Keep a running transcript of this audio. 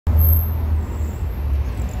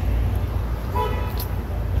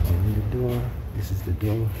This is the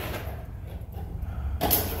door.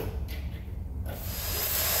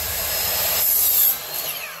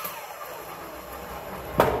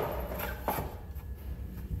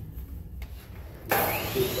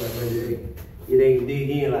 It ain't dig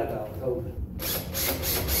in like I was hoping.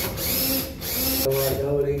 So I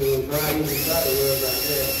told they gonna try to worry about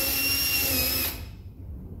that.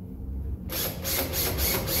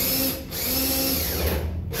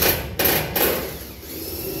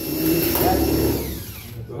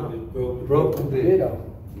 Broke the bit off.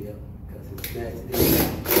 Yeah, because it snatched it.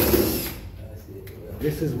 That's it.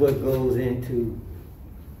 This is what goes into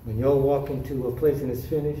when y'all walk into a place and it's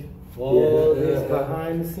finished. All this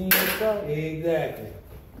behind the scenes stuff. Exactly.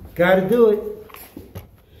 Gotta do it.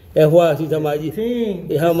 That's why she's talking about you. Team.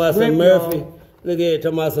 You talking about some Murphy. Look at it,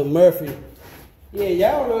 talking about some Murphy. Yeah,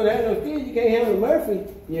 y'all know that no skills. You can't handle Murphy.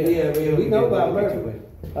 Yeah, we know about Murphy.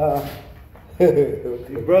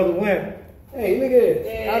 Your brother went. Hey, look at this.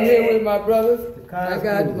 Yeah. I'm here with my brothers. I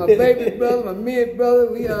got my baby brother, my mid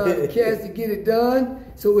brother. We cast to get it done.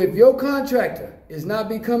 So if your contractor is not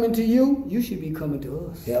be coming to you, you should be coming to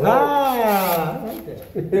us. I like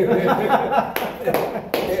that.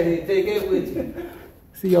 Take it with you.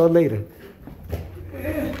 See y'all later.